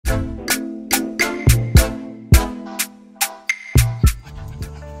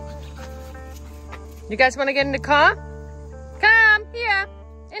You guys want to get in the car? Come here,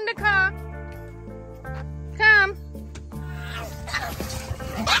 in the car. Come.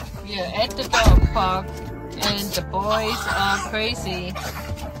 We're at the dog park and the boys are crazy.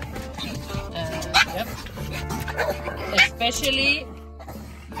 Yep. Especially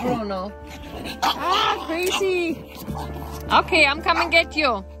Bruno. Ah, crazy. Okay, I'm coming get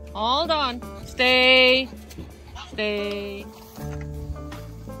you. Hold on. Stay. Stay.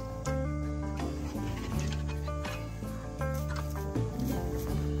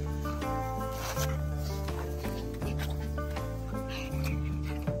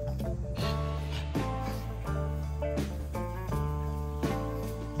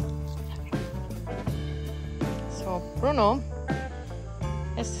 So Bruno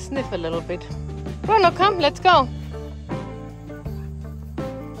has to sniff a little bit. Bruno, come, let's go.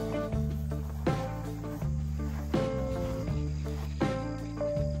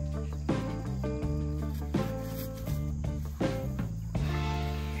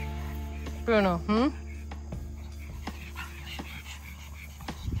 Bruno,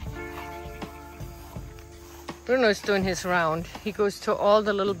 Bruno is doing his round. He goes to all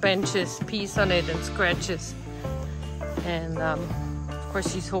the little benches, pees on it and scratches. And of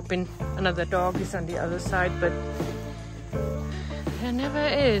course he's hoping another dog is on the other side, but there never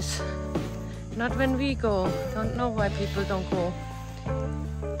is. Not when we go. Don't know why people don't go.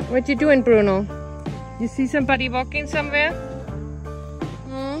 What you doing, Bruno? You see somebody walking somewhere?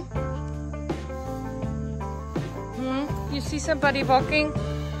 You see somebody walking?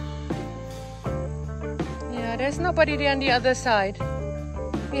 Yeah, there's nobody there on the other side.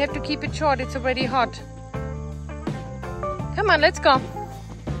 We have to keep it short, it's already hot. Come on, let's go.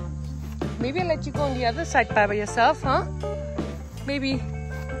 Maybe I'll let you go on the other side by yourself, huh? Maybe.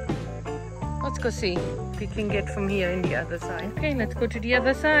 Let's go see if we can get from here in the other side. Okay, let's go to the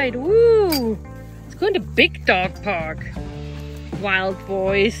other side. Woo! Let's go in the big dog park. Wild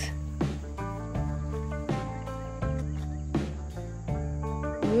boys.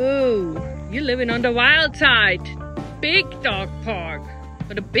 Whoa, you're living on the wild side. Big dog park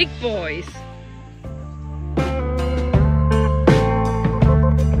for the big boys.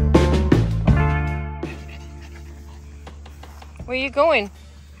 Where are you going?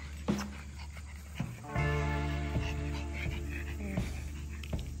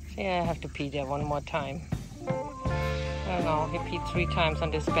 Yeah, I have to pee there one more time. I don't know, he peed 3 times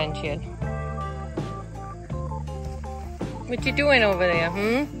on this bench yet. What you doing over there,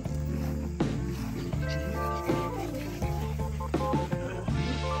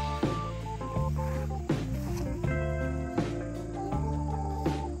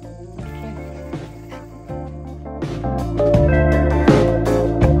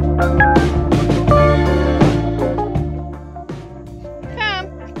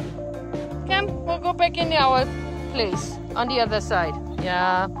 Come, we'll go back in our place on the other side.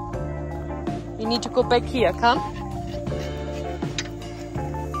 Yeah, we need to go back here, come.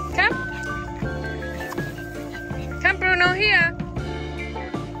 Come, Bruno, here.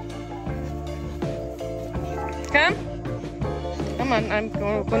 Come. Come on, I'm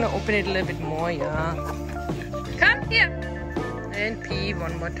gonna open it a little bit more, yeah. Come here. And pee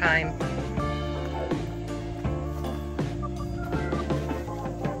one more time.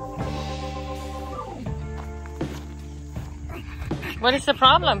 What is the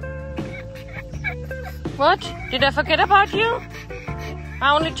problem? What? Did I forget about you?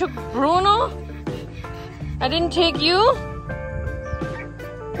 I only took Bruno? I didn't take you?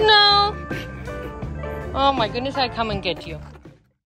 No. Oh my goodness, I'll come and get you.